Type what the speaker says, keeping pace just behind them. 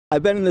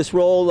I've been in this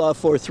role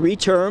for 3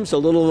 terms, a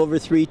little over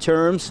 3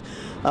 terms.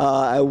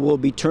 I will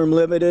be term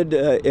limited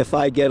if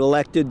I get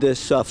elected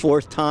this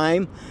 4th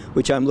time,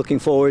 which I'm looking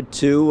forward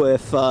to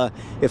if the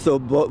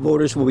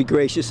voters will be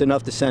gracious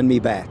enough to send me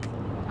back.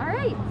 All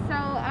right, so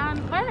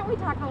why don't we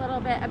talk a little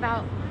bit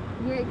about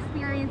your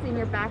experience and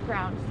your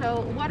background.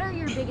 So what are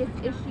your biggest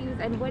issues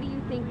and what do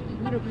you think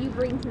you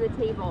bring to the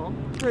table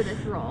for this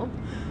role?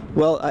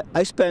 Well,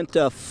 I spent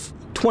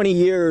 20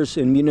 years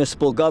in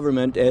municipal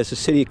government as a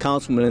city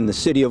councilman in the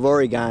city of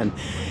Oregon,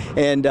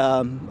 and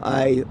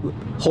I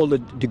hold a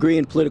degree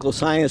in political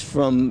science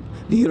from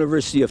the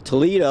University of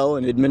Toledo,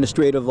 an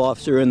administrative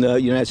officer in the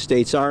United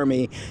States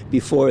Army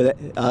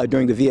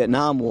during the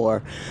Vietnam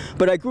War.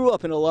 But I grew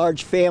up in a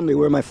large family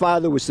where my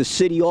father was the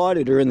city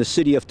auditor in the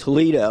city of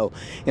Toledo,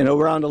 and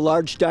around a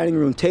large dining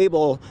room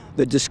table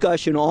the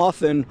discussion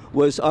often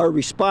was our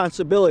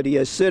responsibility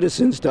as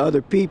citizens to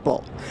other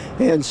people.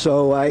 And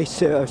so I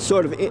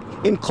sort of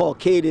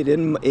inculcated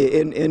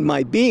in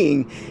my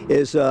being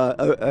is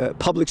a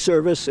public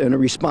service and a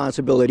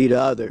responsibility to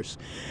others.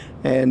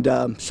 And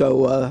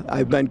so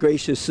I've been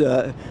gracious,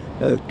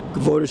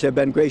 voters have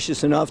been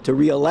gracious enough to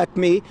re-elect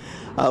me.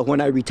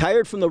 When I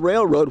retired from the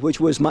railroad, which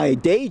was my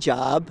day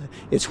job,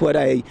 it's what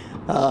I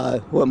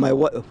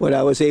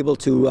was able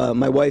to,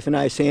 my wife and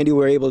I, Sandy,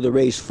 were able to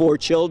raise 4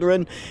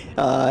 children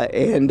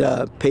and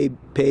pay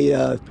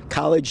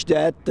college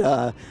debt,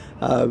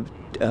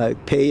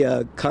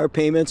 pay car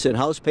payments and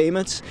house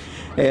payments.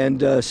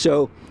 And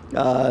so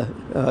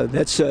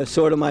that's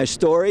sort of my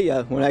story.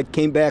 When I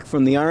came back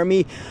from the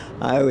Army,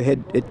 I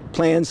had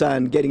plans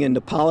on getting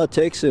into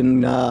politics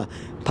and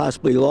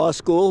possibly law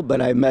school,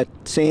 but I met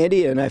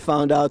Sandy and I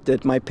found out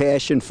that my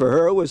passion for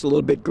her was a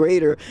little bit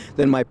greater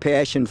than my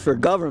passion for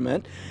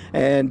government.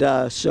 And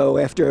so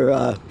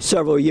after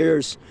several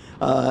years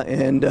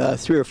and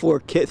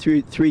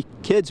 3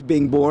 kids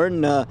being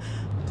born,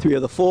 3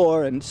 of the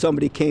 4, and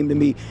somebody came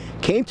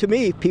to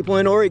me, people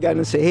in Oregon,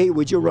 and say, hey,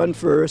 would you run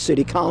for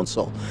city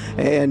council?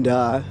 And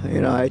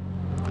I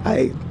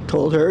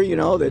told her,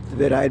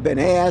 that I had been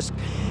asked,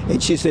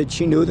 and she said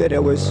she knew that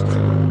it was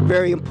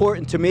very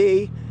important to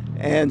me,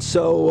 and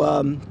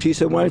so she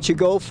said, why don't you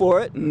go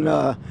for it? And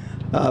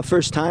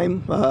first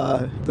time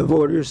the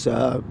voters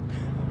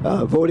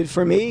voted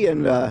for me,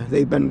 and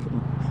they've been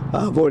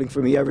voting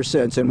for me ever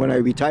since. And when I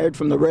retired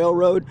from the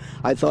railroad,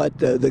 I thought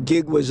the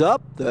gig was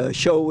up, the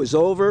show was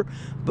over,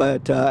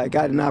 but I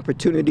got an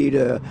opportunity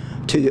to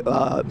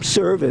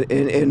serve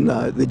in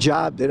the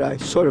job that I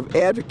sort of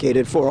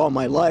advocated for all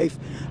my life,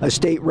 a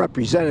state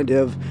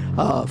representative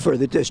for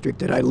the district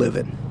that I live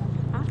in.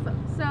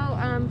 Awesome. So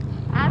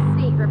as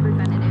state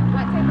representative,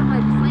 what type of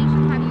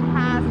legislation have you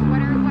passed? What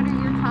are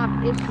your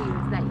top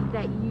issues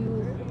that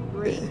you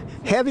bring?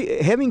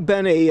 Having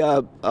been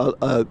a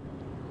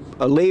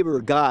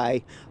labor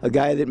guy, a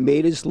guy that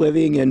made his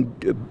living in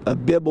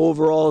bib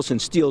overalls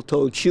and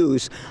steel-toed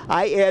shoes,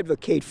 I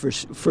advocate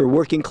for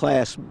working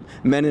class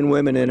men and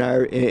women in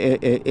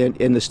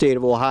the state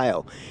of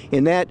Ohio,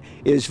 and that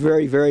is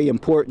very, very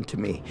important to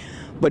me.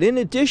 But in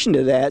addition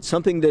to that,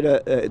 something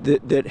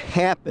that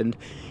happened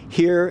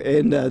here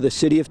in the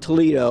city of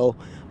Toledo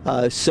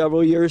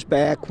several years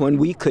back when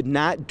we could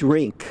not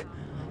drink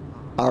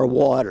our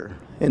water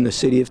in the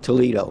city of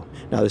Toledo.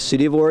 Now, the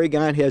city of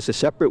Oregon has a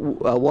separate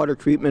water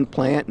treatment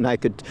plant, and I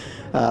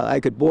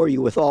could bore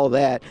you with all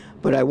that,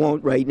 but I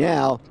won't right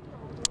now.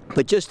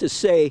 But just to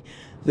say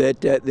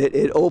that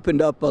it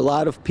opened up a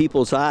lot of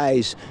people's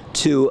eyes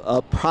to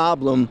a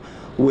problem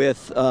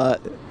with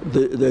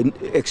the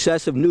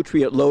excessive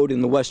nutrient load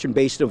in the western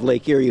basin of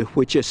Lake Erie,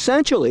 which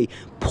essentially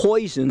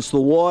poisons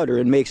the water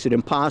and makes it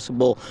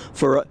impossible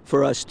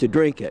for us to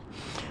drink it.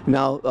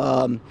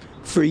 Now,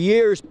 for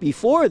years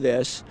before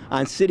this,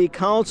 on city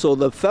council,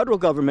 the federal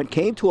government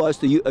came to us,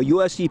 the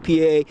U.S.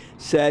 EPA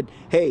said,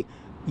 hey,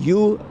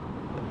 you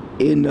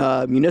in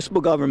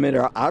municipal government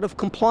are out of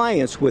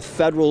compliance with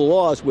federal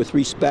laws with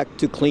respect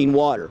to clean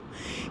water.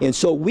 And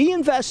so we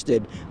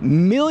invested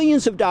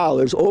millions of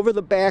dollars over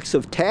the backs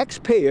of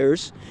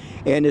taxpayers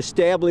and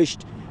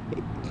established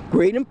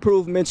great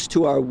improvements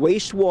to our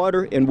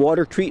wastewater and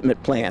water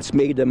treatment plants,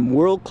 made them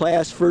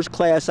world-class,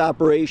 first-class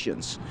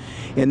operations.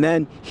 And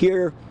then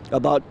here,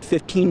 about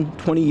 15,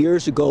 20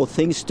 years ago,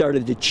 things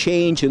started to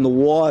change in the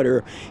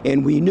water,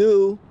 and we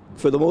knew,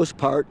 for the most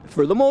part,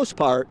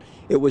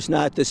 it was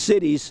not the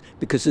cities,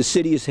 because the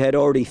cities had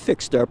already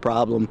fixed our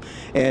problem.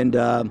 And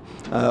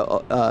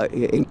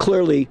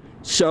clearly,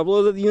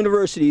 several of the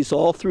universities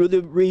all through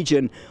the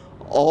region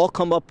all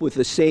come up with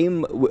the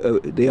same,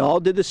 they all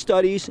did the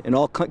studies and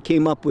all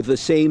came up with the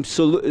same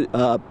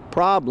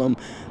problem,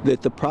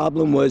 that the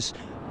problem was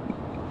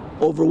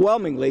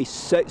overwhelmingly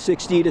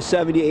 60 to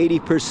 70,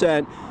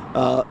 80%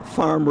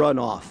 farm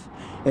runoff.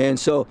 And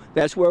so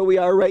that's where we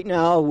are right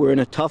now. We're in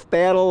a tough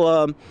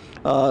battle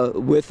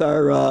with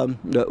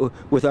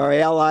our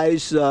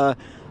allies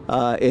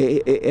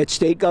at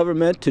state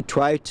government to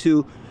try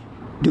to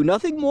do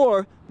nothing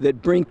more than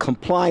bring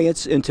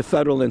compliance into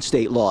federal and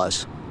state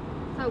laws.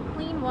 So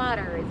clean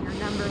water is your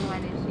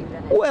 #1 issue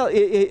then Well,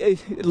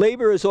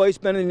 labor has always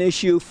been an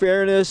issue.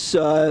 Fairness,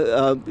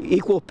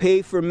 equal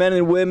pay for men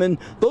and women,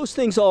 those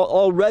things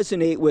all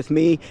resonate with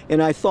me,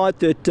 and I thought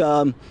that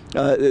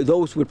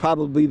those would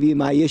probably be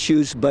my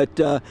issues, but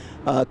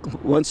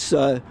once,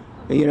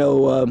 you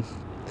know,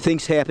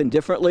 things happen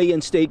differently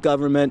in state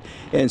government,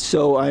 and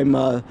so I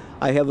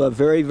have a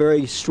very,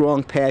 very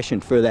strong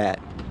passion for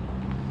that.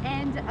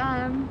 And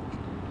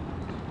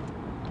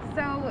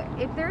so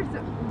if there's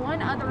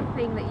one other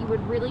thing that you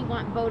would really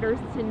want voters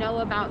to know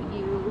about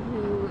you,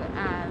 who,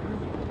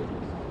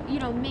 you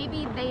know,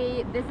 maybe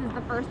this is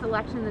the first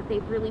election that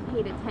they've really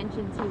paid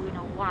attention to in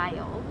a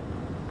while,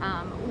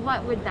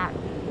 what would that be?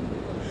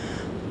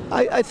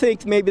 I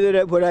think maybe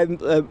that what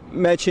I've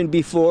mentioned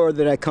before,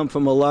 that I come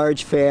from a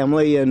large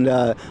family, and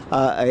I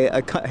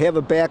have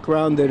a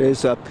background that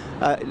is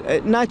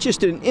not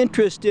just an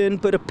interest in,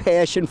 but a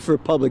passion for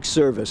public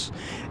service.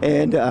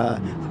 And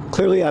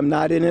clearly I'm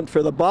not in it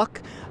for the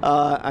buck.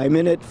 I'm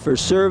in it for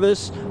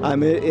service.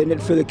 I'm in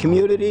it for the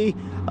community.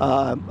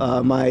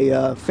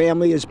 My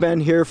family has been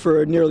here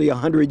for nearly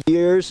 100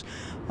 years.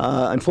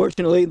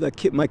 Unfortunately,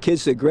 my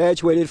kids that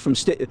graduated from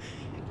state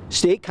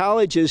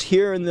colleges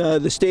here in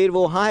the state of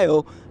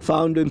Ohio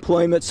found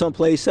employment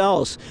someplace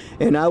else,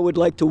 and I would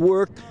like to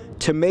work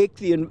to make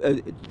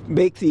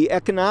the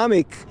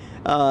economic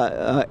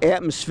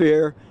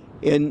atmosphere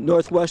in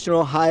northwestern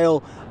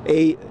Ohio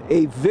a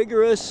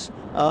vigorous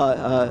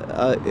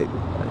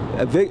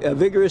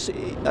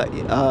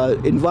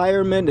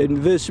environment, and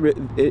a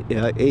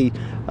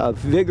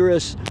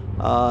vigorous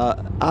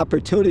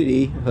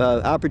opportunities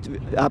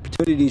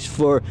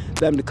for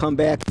them to come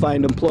back and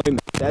find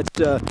employment.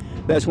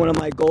 That's one of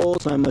my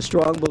goals. I'm a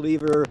strong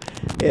believer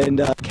in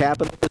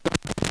capitalism,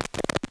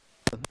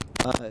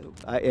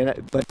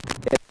 but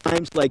at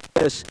times like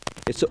this,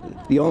 it's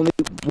the only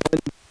one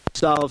that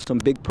solves some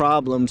big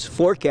problems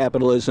for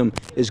capitalism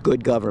is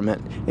good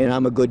government, and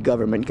I'm a good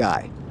government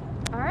guy.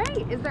 All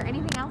right. Is there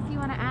anything else you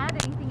want to add?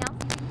 Anything else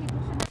you think people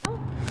should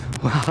know?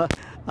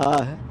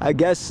 Well, I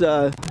guess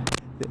the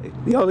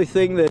only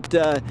thing that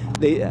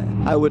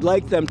I would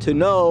like them to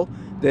know,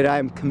 that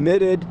I'm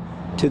committed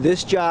to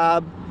this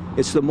job.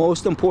 It's the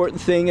most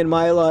important thing in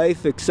my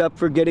life, except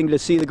for getting to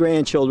see the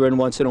grandchildren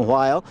once in a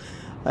while.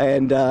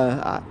 And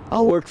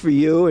I'll work for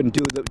you and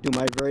do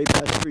my very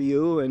best for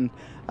you. And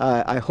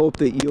I hope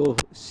that you'll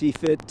see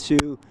fit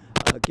to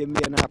give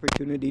me an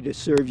opportunity to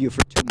serve you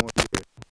for 2 more years.